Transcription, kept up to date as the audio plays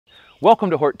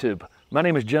Welcome to HortTube. My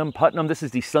name is Jim Putnam. This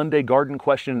is the Sunday garden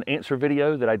question and answer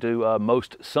video that I do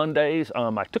most Sundays.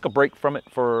 I took a break from it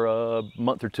for a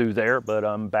month or two there, but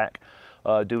I'm back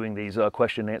doing these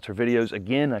question and answer videos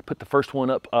again. I put the first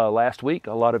one up last week.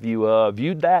 A lot of you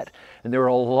viewed that, and there were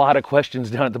a lot of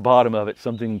questions down at the bottom of it,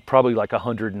 something probably like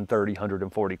 130,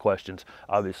 140 questions.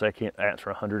 Obviously, I can't answer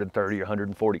 130 or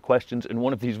 140 questions in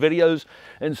one of these videos,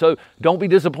 and so don't be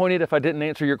disappointed if I didn't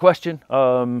answer your question.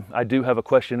 I do have a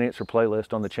question and answer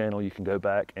playlist on the channel. You can go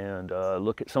back and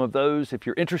look at some of those if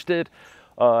you're interested.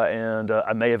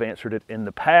 I may have answered it in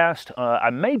the past. I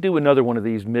may do another one of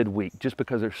these midweek just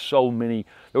because there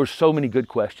were so many good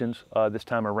questions this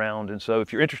time around. And so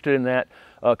if you're interested in that,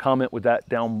 comment with that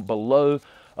down below.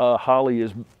 Holly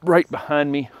is right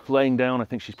behind me laying down. I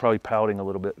think she's probably pouting a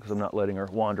little bit because I'm not letting her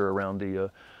wander around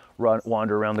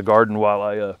the garden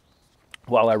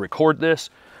while I record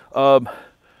this.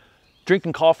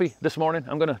 Drinking coffee this morning.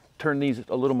 I'm going to turn these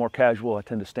a little more casual. I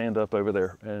tend to stand up over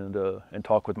there and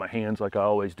talk with my hands like I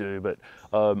always do. But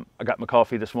I got my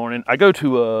coffee this morning. I go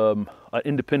to an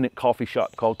independent coffee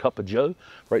shop called Cup of Joe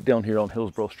right down here on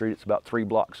Hillsborough Street. It's about 3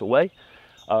 blocks away.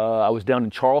 I was down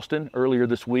in Charleston earlier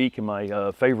this week, and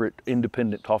my favorite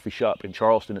independent coffee shop in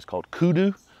Charleston is called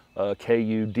Kudu,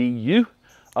 K-U-D-U.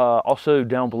 Also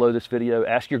down below this video,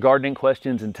 ask your gardening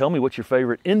questions and tell me what your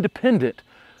favorite independent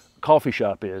coffee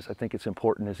shop is. I think it's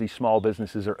important as these small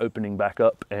businesses are opening back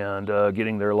up and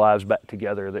getting their lives back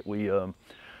together that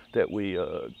we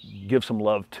give some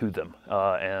love to them.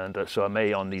 So I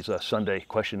may on these Sunday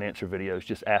question and answer videos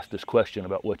just ask this question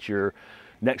about what your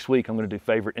next week. I'm going to do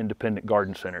favorite independent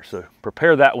garden center. So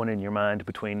prepare that one in your mind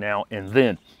between now and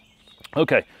then.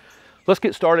 Okay, let's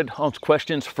get started on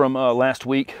questions from last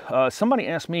week. Somebody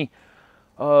asked me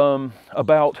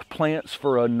about plants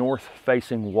for a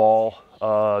north-facing wall.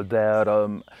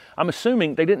 I'm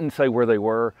assuming they didn't say where they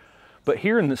were, but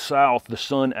here in the south, the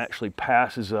sun actually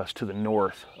passes us to the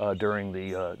north during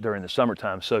the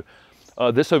summertime. So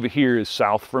this over here is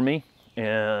south for me,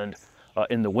 and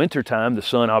in the wintertime, the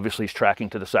sun obviously is tracking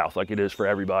to the south like it is for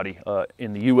everybody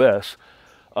in the U.S.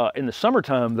 In the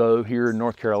summertime, though, here in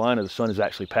North Carolina, the sun is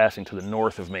actually passing to the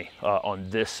north of me on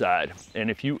this side. And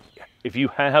if you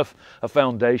have a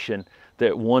foundation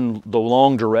that the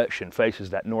long direction faces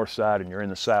that north side and you're in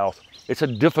the south, it's a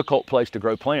difficult place to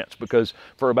grow plants because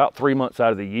for about 3 months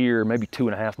out of the year, maybe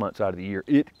 2.5 months out of the year,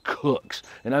 it cooks.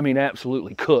 And I mean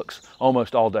absolutely cooks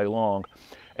almost all day long.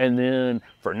 And then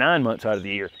for 9 months out of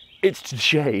the year, it's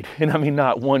shade. And I mean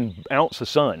not 1 ounce of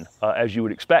sun as you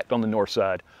would expect on the north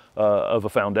side of a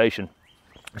foundation.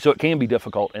 So it can be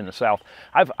difficult in the south.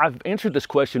 I've answered this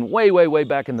question way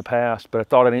back in the past, but I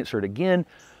thought I'd answer it again.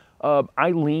 I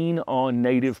lean on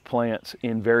native plants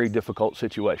in very difficult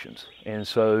situations. And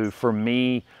so for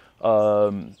me,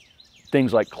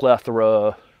 things like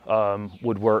clethra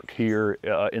would work here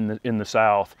in the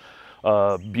south,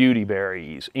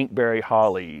 beautyberries, inkberry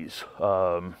hollies,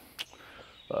 let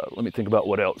me think about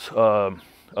what else,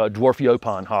 dwarf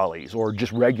yaupon hollies or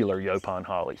just regular yaupon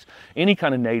hollies. Any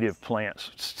kind of native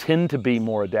plants tend to be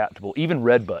more adaptable. Even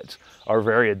redbuds are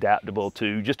very adaptable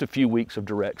to just a few weeks of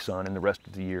direct sun and the rest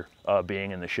of the year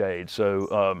being in the shade.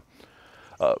 So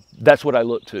that's what I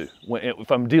look to. If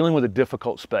I'm dealing with a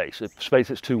difficult space, space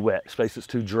that's too wet, space that's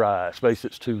too dry, space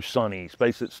that's too sunny,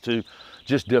 space that's too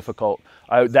just difficult,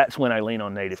 that's when I lean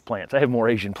on native plants. I have more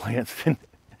Asian plants than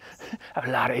I have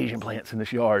a lot of Asian plants in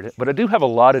this yard, but I do have a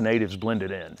lot of natives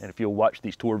blended in. And if you'll watch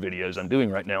these tour videos I'm doing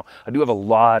right now, I do have a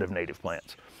lot of native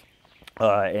plants.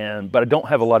 But I don't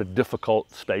have a lot of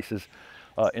difficult spaces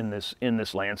in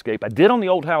this landscape. I did on the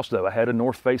old house though. I had a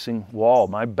north-facing wall.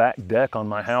 My back deck on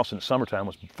my house in the summertime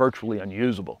was virtually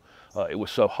unusable. It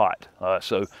was so hot.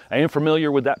 So I am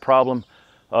familiar with that problem.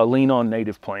 Lean on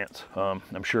native plants.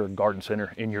 I'm sure a garden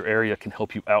center in your area can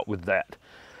help you out with that.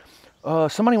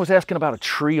 Somebody was asking about a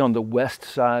tree on the west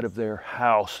side of their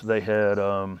house. They had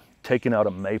taken out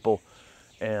a maple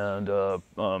and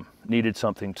needed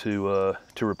something to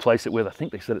replace it with. I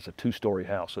think they said it's a 2-story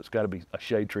house, so it's got to be a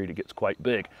shade tree that gets quite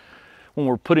big. When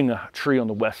we're putting a tree on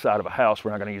the west side of a house,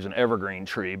 we're not going to use an evergreen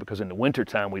tree because in the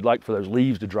wintertime, we'd like for those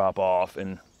leaves to drop off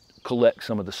and collect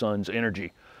some of the sun's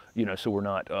energy, so we're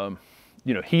not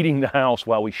heating the house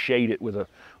while we shade it with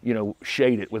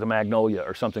a magnolia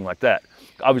or something like that.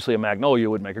 Obviously a magnolia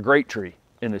would make a great tree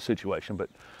in this situation, but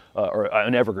or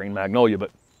an evergreen magnolia, but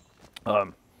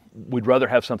we'd rather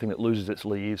have something that loses its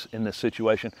leaves in this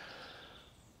situation.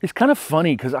 It's kind of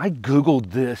funny because I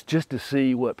Googled this just to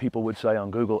see what people would say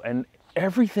on Google, and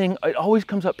everything, it always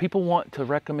comes up, people want to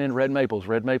recommend red maples,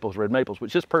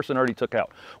 which this person already took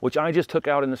out, which I just took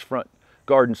out in this front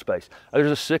garden space.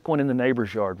 There's a sick one in the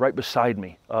neighbor's yard right beside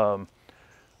me.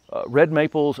 Red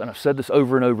maples, and I've said this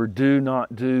over and over, do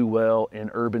not do well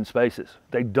in urban spaces.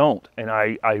 They don't, and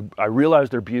I realize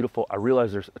they're beautiful. I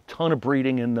realize there's a ton of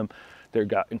breeding in them. They've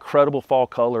got incredible fall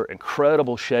color,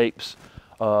 incredible shapes.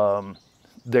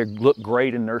 They look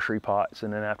great in nursery pots,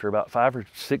 and then after about 5 or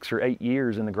 6 or 8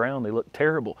 years in the ground, they look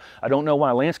terrible. I don't know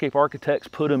why landscape architects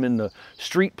put them in the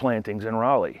street plantings in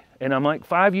Raleigh. And I'm like,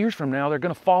 5 years from now, they're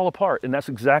gonna fall apart. And that's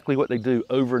exactly what they do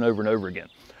over and over and over again.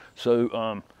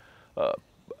 So,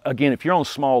 again, if you're on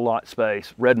small lot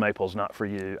space, red maple's not for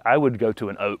you. I would go to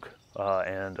an oak,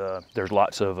 and there's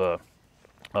lots of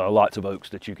oaks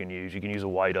that you can use. You can use a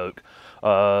white oak.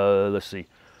 Let's see,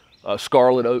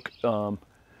 scarlet oak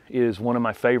is one of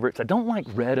my favorites. I don't like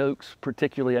red oaks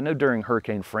particularly. I know during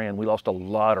Hurricane Fran, we lost a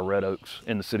lot of red oaks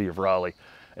in the city of Raleigh.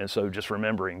 And so just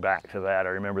remembering back to that,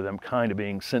 I remember them kind of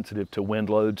being sensitive to wind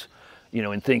loads, you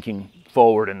know, and thinking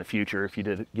forward in the future if you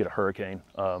did get a hurricane.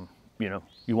 You know,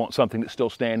 you want something that's still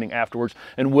standing afterwards.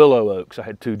 And willow oaks. I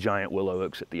had 2 giant willow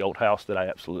oaks at the old house that I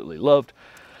absolutely loved.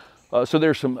 So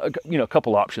there's some, you know, a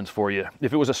couple options for you.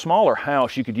 If it was a smaller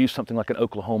house, you could use something like an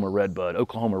Oklahoma redbud.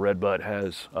 Oklahoma redbud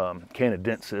has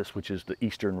canadensis, which is the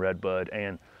eastern redbud,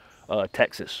 and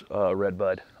Texas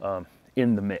redbud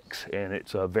in the mix, and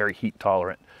it's very heat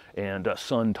tolerant and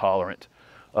sun tolerant.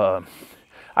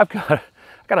 I've got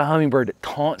a hummingbird that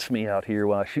taunts me out here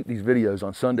while I shoot these videos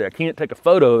on Sunday. I can't take a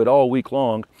photo of it all week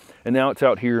long, and now it's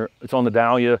out here. It's on the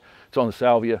dahlia, it's on the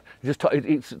salvia.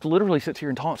 It literally sits here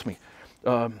and taunts me.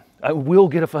 I will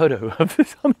get a photo of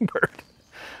this hummingbird.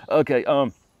 Okay,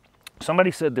 somebody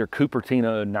said their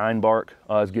Cupertino 9-bark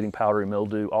is getting powdery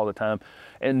mildew all the time,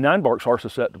 and 9-barks are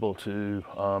susceptible to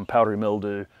powdery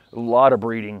mildew. A lot of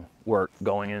breeding work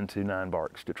going into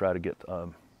 9-barks to try to get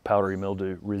powdery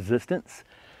mildew resistance.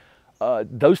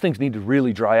 Those things need to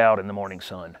really dry out in the morning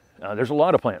sun. There's a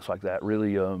lot of plants like that.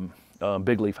 Really,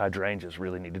 big leaf hydrangeas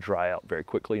really need to dry out very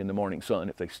quickly in the morning sun.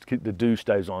 If the dew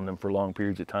stays on them for long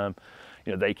periods of time,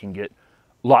 you know, they can get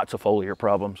lots of foliar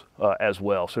problems as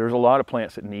well. So there's a lot of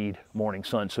plants that need morning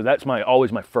sun. So that's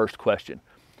always my first question.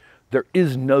 There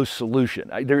is no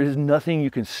solution. There is nothing you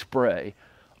can spray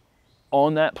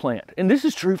on that plant. And this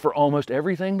is true for almost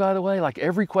everything, by the way. Like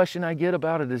every question I get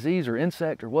about a disease or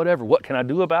insect or whatever, what can I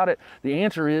do about it? The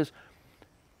answer is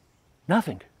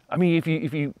nothing. I mean,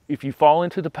 if you fall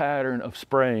into the pattern of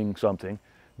spraying something,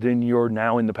 then you're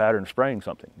now in the pattern of spraying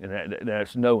something, and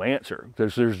that's no answer.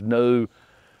 There's no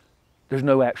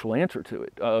actual answer to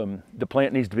it. The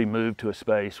plant needs to be moved to a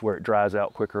space where it dries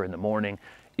out quicker in the morning.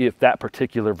 If that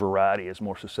particular variety is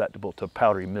more susceptible to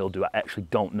powdery mildew, I actually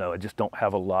don't know. I just don't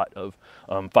have a lot of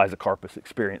Physocarpus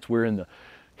experience.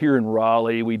 Here in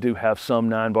Raleigh, we do have some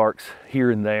 9-barks here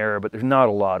and there, but there's not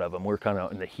a lot of them. We're kind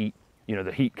of in the heat. You know,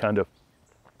 the heat kind of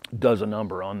does a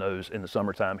number on those in the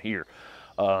summertime here.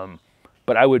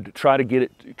 But I would try to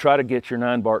get your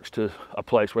 9-barks to a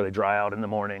place where they dry out in the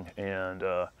morning. And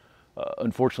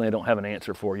unfortunately, I don't have an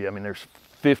answer for you. I mean, there's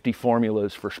 50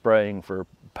 formulas for spraying for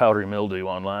powdery mildew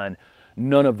online.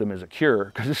 None of them is a cure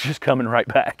because it's just coming right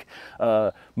back.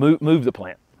 Move the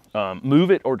plant.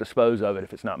 Move it or dispose of it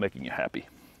if it's not making you happy.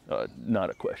 Not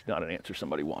a question, not an answer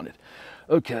somebody wanted.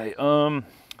 Okay.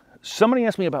 Somebody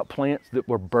asked me about plants that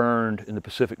were burned in the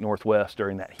Pacific Northwest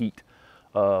during that heat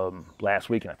last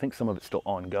week, and I think some of it's still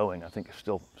ongoing. I think it's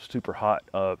still super hot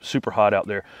out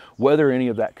there. Whether any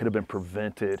of that could have been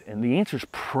prevented, and the answer is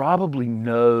probably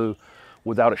no,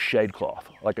 without a shade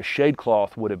cloth. Like a shade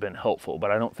cloth would have been helpful,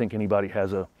 but I don't think anybody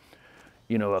has a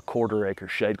 1/4 acre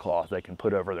shade cloth they can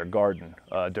put over their garden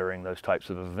during those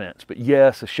types of events. But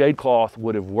yes, a shade cloth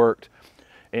would have worked.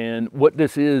 And what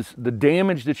this is, the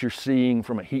damage that you're seeing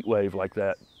from a heat wave like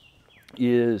that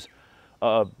is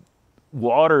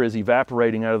water is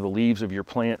evaporating out of the leaves of your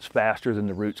plants faster than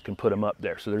the roots can put them up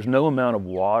there. So there's no amount of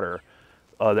water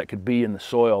that could be in the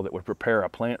soil that would prepare a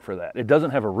plant for that. It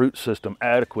doesn't have a root system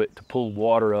adequate to pull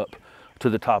water up to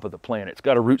the top of the plant. It's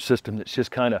got a root system that's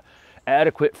just kind of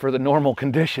adequate for the normal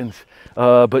conditions.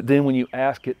 But then when you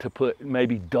ask it to put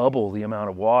maybe double the amount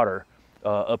of water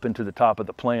up into the top of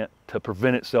the plant to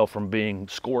prevent itself from being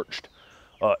scorched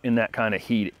in that kind of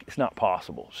heat, it's not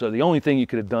possible. So the only thing you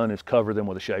could have done is cover them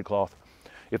with a shade cloth.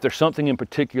 If there's something in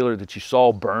particular that you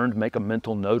saw burned, make a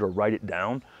mental note or write it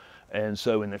down. And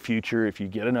so in the future, if you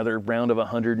get another round of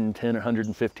 110 or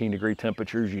 115 degree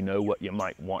temperatures, you know what you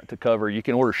might want to cover. You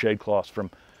can order shade cloths from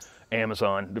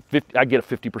Amazon. I get a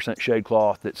 50% shade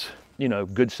cloth that's,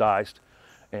 good sized,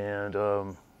 and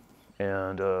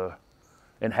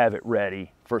have it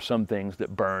ready for some things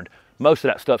that burned. most of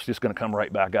that stuff's just going to come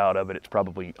right back out of it. It's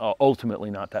probably ultimately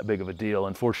not that big of a deal.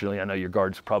 Unfortunately, I know your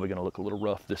garden's probably going to look a little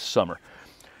rough this summer.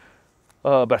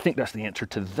 But I think that's the answer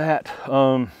to that.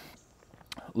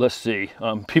 Let's see.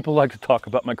 People like to talk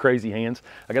about my crazy hands.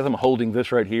 I guess I'm holding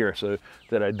this right here so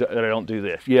that I don't do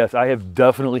this. Yes, I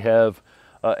definitely have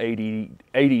ADD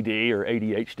or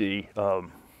ADHD.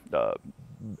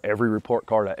 Every report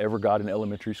card I ever got in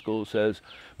elementary school says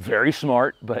very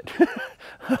smart, but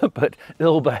but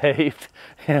ill-behaved,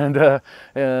 and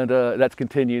that's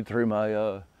continued through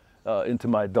my into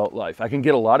my adult life. I can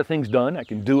get a lot of things done. I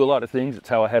can do a lot of things. It's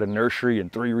how I had a nursery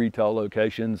and 3 retail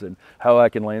locations, and how I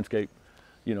can landscape,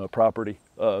 a property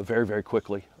very, very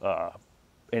quickly, and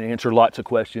answer lots of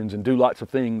questions and do lots of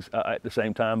things at the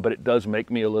same time. But it does make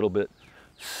me a little bit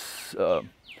of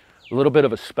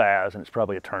a spaz, and it's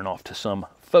probably a turnoff to some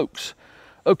folks.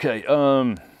 Okay,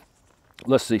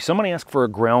 let's see. Somebody asked for a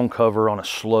ground cover on a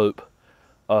slope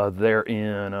there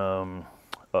in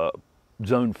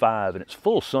Zone 5, and it's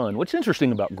full sun. What's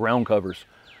interesting about ground covers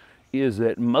is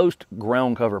that most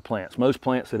ground cover plants, most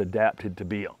plants that adapted to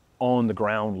be on the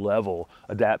ground level,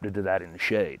 adapted to that in the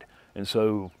shade. And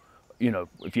so,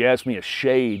 if you ask me a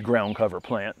shade ground cover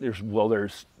plant, there's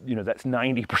that's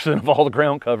 90% of all the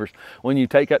ground covers. When you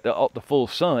take out the full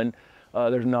sun,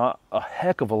 there's not a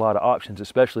heck of a lot of options,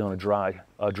 especially on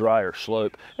a drier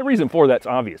slope. The reason for that's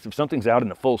obvious. If something's out in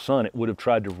the full sun, it would have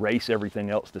tried to race everything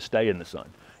else to stay in the sun.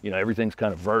 Everything's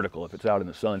kind of vertical if it's out in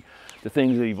the sun. The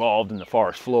things that evolved in the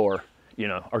forest floor,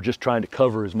 are just trying to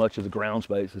cover as much of the ground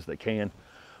space as they can.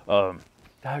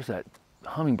 There's that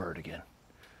hummingbird again.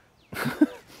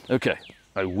 Okay,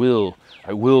 I will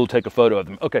take a photo of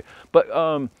them. Okay, but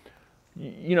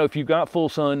if you've got full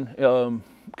sun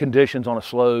conditions on a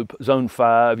slope, Zone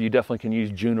 5, you definitely can use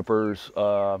junipers.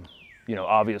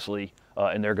 Obviously,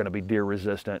 and they're going to be deer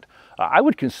resistant. I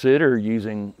would consider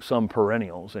using some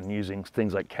perennials and using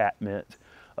things like catmint,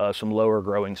 some lower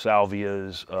growing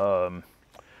salvias.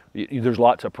 There's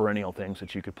lots of perennial things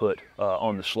that you could put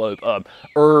on the slope.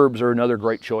 Herbs are another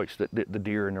great choice that the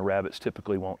deer and the rabbits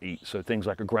typically won't eat. So things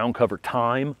like a ground cover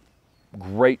thyme,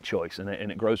 great choice, and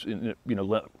it grows.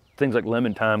 Things like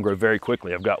lemon thyme grow very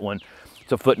quickly. I've got one.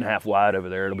 It's 1.5 feet wide over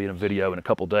there. It'll be in a video in a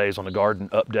couple days on the garden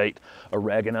update.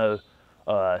 Oregano,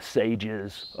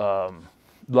 sages,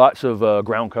 lots of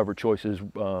ground cover choices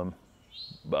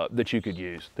that you could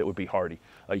use that would be hardy.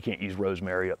 You can't use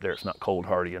rosemary up there. It's not cold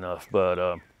hardy enough,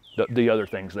 but the other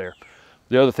things there.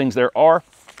 The other things there are,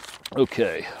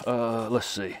 okay, let's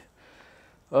see.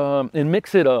 And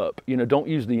mix it up.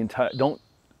 Don't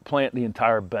plant the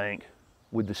entire bank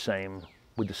with the same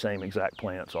exact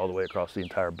plants all the way across the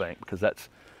entire bank, because that's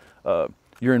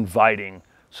you're inviting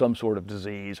some sort of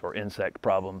disease or insect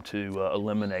problem to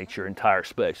eliminate your entire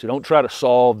space. So don't try to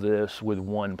solve this with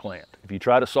one plant. If you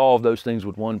try to solve those things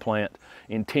with one plant,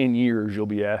 in 10 years you'll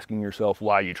be asking yourself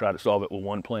why you try to solve it with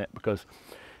one plant. Because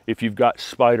if you've got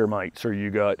spider mites, or you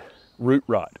got root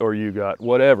rot, or you got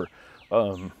whatever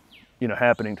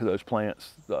happening to those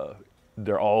plants, you're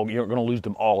going to lose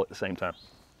them all at the same time.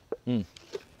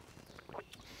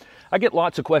 I get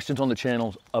lots of questions on the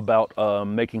channels about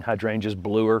making hydrangeas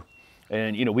bluer.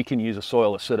 And we can use a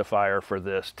soil acidifier for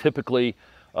this. Typically,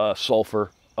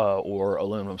 sulfur or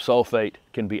aluminum sulfate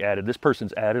can be added. This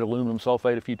person's added aluminum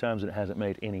sulfate a few times, and it hasn't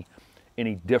made any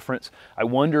difference. I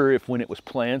wonder if when it was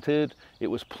planted, it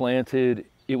was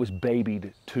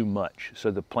babied too much, so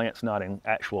the plant's not in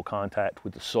actual contact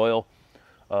with the soil.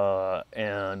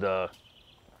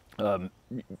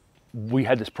 We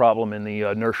had this problem in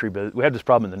the nursery business. We had this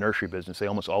problem in the nursery business. They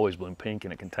almost always bloom pink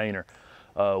in a container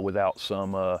without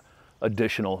some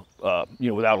additional,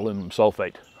 without aluminum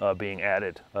sulfate being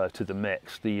added to the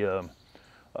mix. The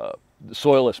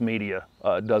soilless media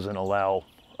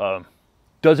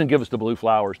doesn't give us the blue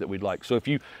flowers that we'd like. So if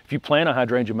you plant a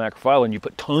hydrangea macrophylla and you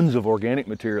put tons of organic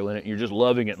material in it, and you're just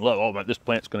loving it and this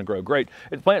plant's going to grow great.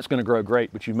 The plant's going to grow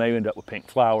great, but you may end up with pink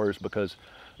flowers because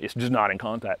it's just not in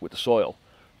contact with the soil.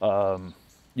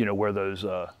 Where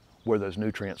those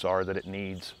nutrients are that it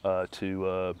needs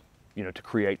to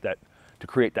create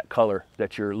that color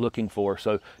that you're looking for.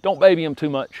 So don't baby them too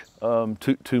much.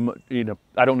 Too much.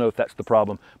 I don't know if that's the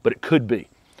problem, but it could be.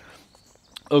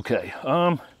 Okay.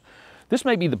 This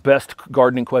may be the best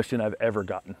gardening question I've ever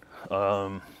gotten.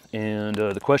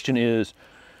 The question is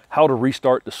how to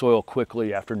restart the soil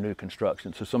quickly after new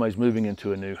construction. So somebody's moving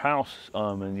into a new house,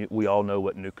 and we all know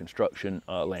what new construction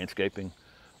landscaping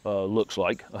looks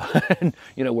like, and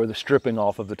where the stripping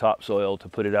off of the topsoil to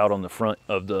put it out on the front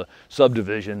of the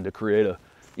subdivision to create a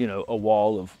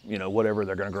wall of whatever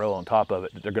they're going to grow on top of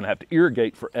it that they're going to have to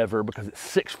irrigate forever because it's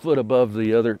 6 foot above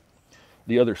the other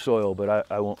soil. But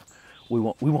we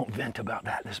won't vent about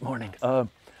that this morning.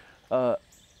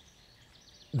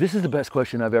 This is the best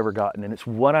question I've ever gotten, and it's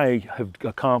what I have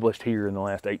accomplished here in the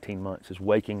last 18 months, is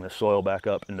waking the soil back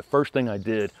up. And the first thing I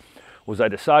did was I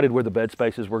decided where the bed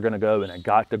spaces were going to go, and I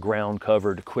got the ground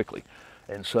covered quickly.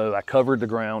 And so I covered the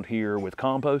ground here with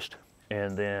compost,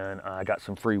 and then I got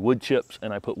some free wood chips,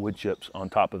 and I put wood chips on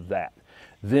top of that.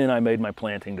 Then I made my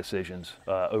planting decisions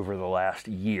over the last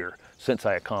year since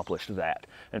I accomplished that.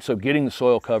 And so getting the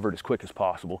soil covered as quick as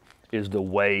possible is the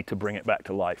way to bring it back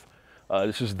to life.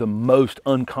 This is the most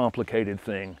uncomplicated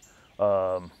thing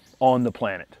on the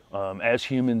planet. As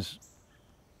humans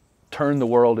turn the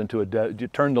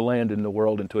land in the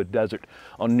world into a desert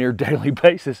on a near daily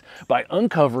basis by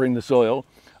uncovering the soil,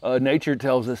 nature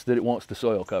tells us that it wants the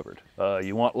soil covered.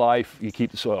 You want life, you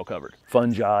keep the soil covered.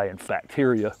 Fungi and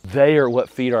bacteria, they are what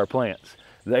feed our plants.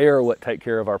 They are what take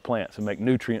care of our plants and make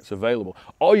nutrients available.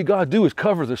 All you gotta do is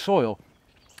cover the soil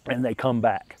and they come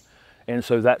back. And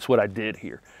so that's what I did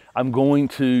here. I'm going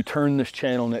to turn this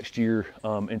channel next year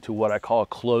into what I call a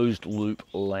closed loop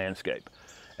landscape.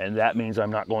 And that means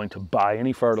I'm not going to buy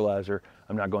any fertilizer.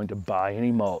 I'm not going to buy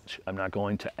any mulch. I'm not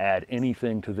going to add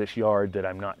anything to this yard that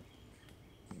I'm not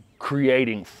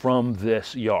creating from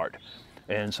this yard.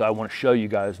 And so I want to show you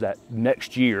guys that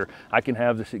next year I can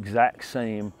have this exact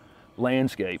same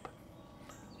landscape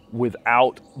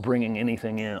without bringing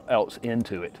anything else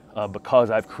into it because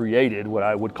I've created what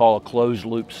I would call a closed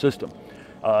loop system.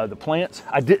 The plants,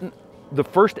 the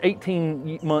first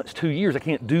 18 months, 2 years, I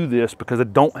can't do this because I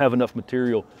don't have enough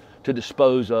material to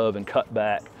dispose of and cut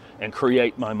back and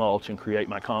create my mulch and create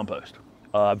my compost.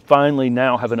 I finally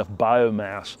now have enough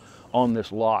biomass on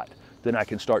this lot that I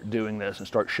can start doing this and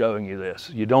start showing you this.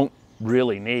 You don't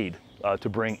really need to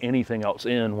bring anything else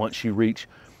in once you reach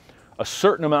a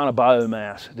certain amount of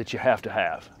biomass that you have to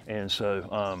have. And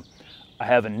so I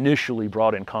have initially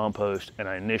brought in compost and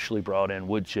I initially brought in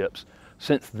wood chips.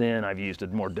 Since then, I've used a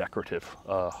more decorative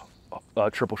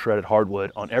triple shredded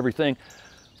hardwood on everything.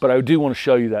 But I do want to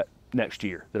show you that next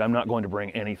year, that I'm not going to bring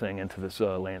anything into this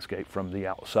landscape from the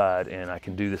outside, and I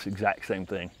can do this exact same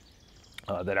thing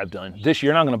that I've done this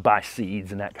year. I'm not going to buy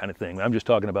seeds and that kind of thing. I'm just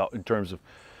talking about in terms of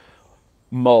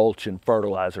mulch and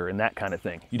fertilizer and that kind of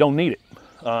thing. You don't need it.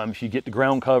 If you get the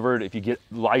ground covered, if you get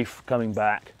life coming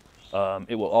back,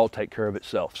 it will all take care of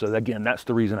itself. So again, that's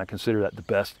the reason I consider that the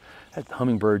best. That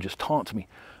hummingbird just taunts me.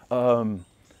 The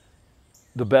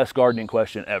best gardening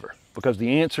question ever, because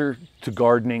the answer to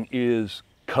gardening is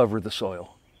cover the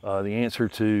soil. The answer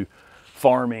to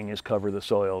farming is cover the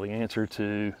soil. The answer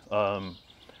to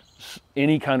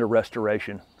any kind of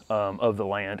restoration of the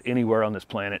land anywhere on this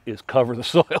planet is cover the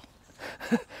soil.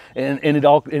 and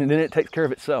then it takes care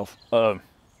of itself.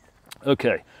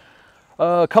 Okay.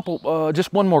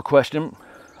 Just one more question.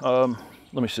 Let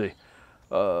me see.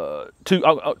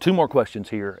 Two more questions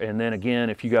here, and then again,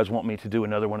 if you guys want me to do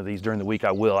another one of these during the week,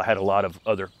 I will. I had a lot of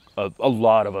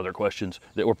other questions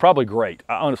that were probably great.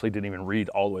 I honestly didn't even read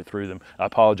all the way through them. I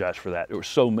apologize for that. There was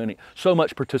so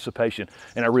much participation,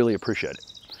 and I really appreciate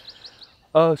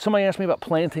it. Somebody asked me about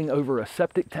planting over a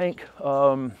septic tank.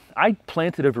 I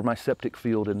planted over my septic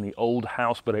field in the old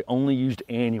house, but I only used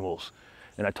annuals.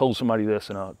 And I told somebody this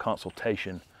in a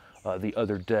consultation the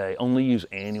other day. Only use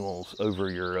annuals over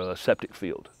your septic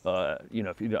field. I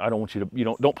don't want you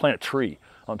to, don't plant a tree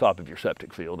on top of your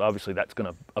septic field. Obviously, that's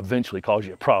going to eventually cause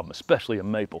you a problem, especially a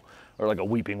maple or like a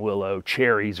weeping willow.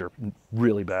 Cherries are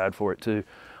really bad for it too.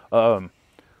 But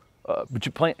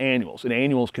you plant annuals, and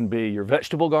annuals can be your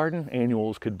vegetable garden.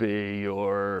 Annuals could be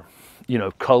your,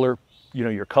 your color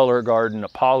garden, a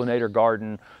pollinator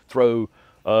garden. Throw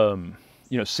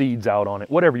seeds out on it,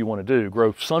 whatever you want to do.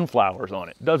 Grow sunflowers on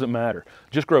it, doesn't matter.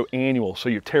 Just grow annuals, so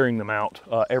you're tearing them out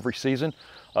every season.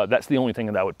 That's the only thing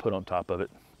that I would put on top of it.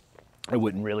 I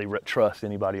wouldn't really trust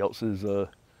anybody else's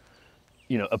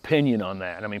opinion on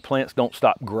that. I mean, plants don't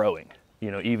stop growing.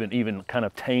 Even kind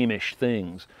of tame-ish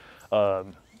things.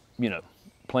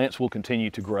 Plants will continue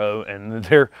to grow, and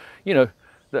they're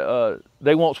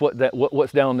they want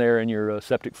what's down there in your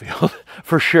septic field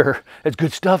for sure. It's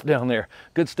good stuff down there.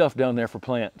 Good stuff down there for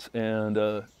plants.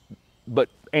 And but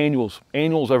annuals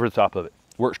over the top of it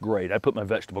works great. I put my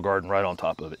vegetable garden right on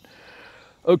top of it.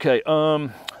 Okay,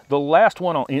 the last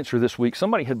one I'll answer this week.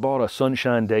 Somebody had bought a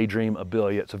Sunshine Daydream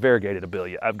Abelia. It's a variegated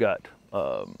Abelia. I've got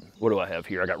what do I have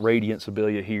here? I got Radiance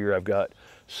Abelia here. I've got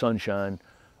Sunshine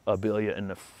Abelia in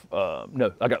the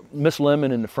I got Miss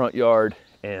Lemon in the front yard,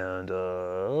 and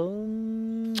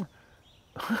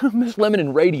Miss Lemon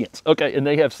and Radiance. Okay, and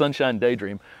they have Sunshine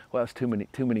Daydream. Well, that's too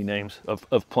many names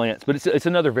of plants, but it's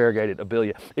another variegated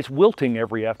Abelia. It's wilting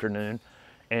every afternoon,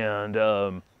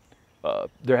 and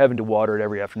they're having to water it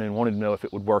every afternoon, wanted to know if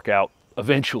it would work out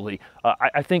eventually.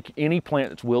 I think any plant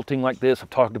that's wilting like this, I've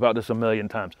talked about this a million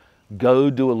times, go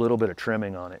do a little bit of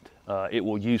trimming on it. It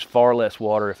will use far less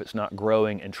water if it's not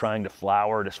growing and trying to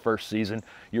flower this first season.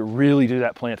 You really do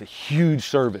that plant a huge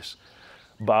service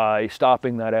by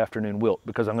stopping that afternoon wilt,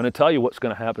 because I'm going to tell you what's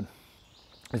going to happen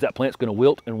is that plant's going to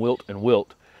wilt and wilt and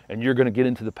wilt, and you're going to get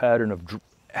into the pattern of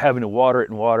having to water it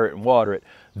and water it and water it.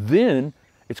 Then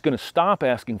it's going to stop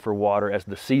asking for water as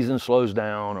the season slows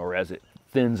down or as it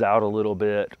thins out a little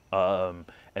bit,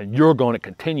 and you're going to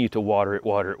continue to water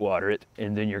it,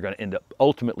 and then you're going to end up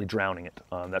ultimately drowning it.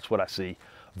 That's what I see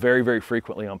very, very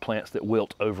frequently on plants that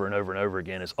wilt over and over and over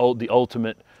again. Is the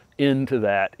ultimate end to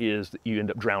that is that you end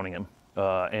up drowning them,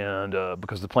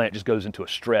 because the plant just goes into a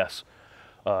stress,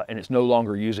 and it's no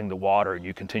longer using the water, and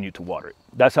you continue to water it.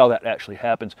 That's how that actually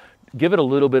happens. Give it a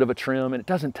little bit of a trim, and it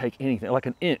doesn't take anything, like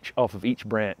an inch off of each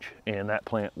branch, and that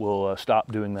plant will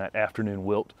stop doing that afternoon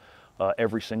wilt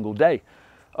every single day.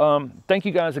 Thank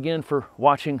you guys again for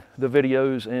watching the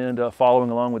videos and following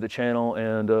along with the channel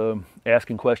and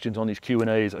asking questions on these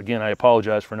Q&As. Again, I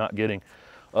apologize for not getting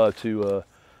to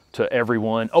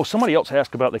everyone. Oh, somebody else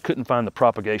asked about they couldn't find the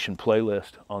propagation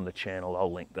playlist on the channel.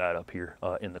 I'll link that up here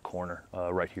in the corner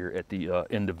right here at the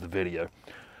end of the video.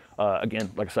 Again,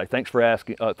 like I say, thanks for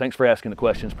asking the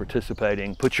questions,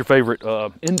 participating. Put your favorite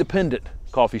independent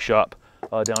coffee shop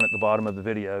down at the bottom of the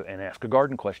video and ask a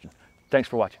garden question. Thanks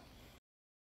for watching.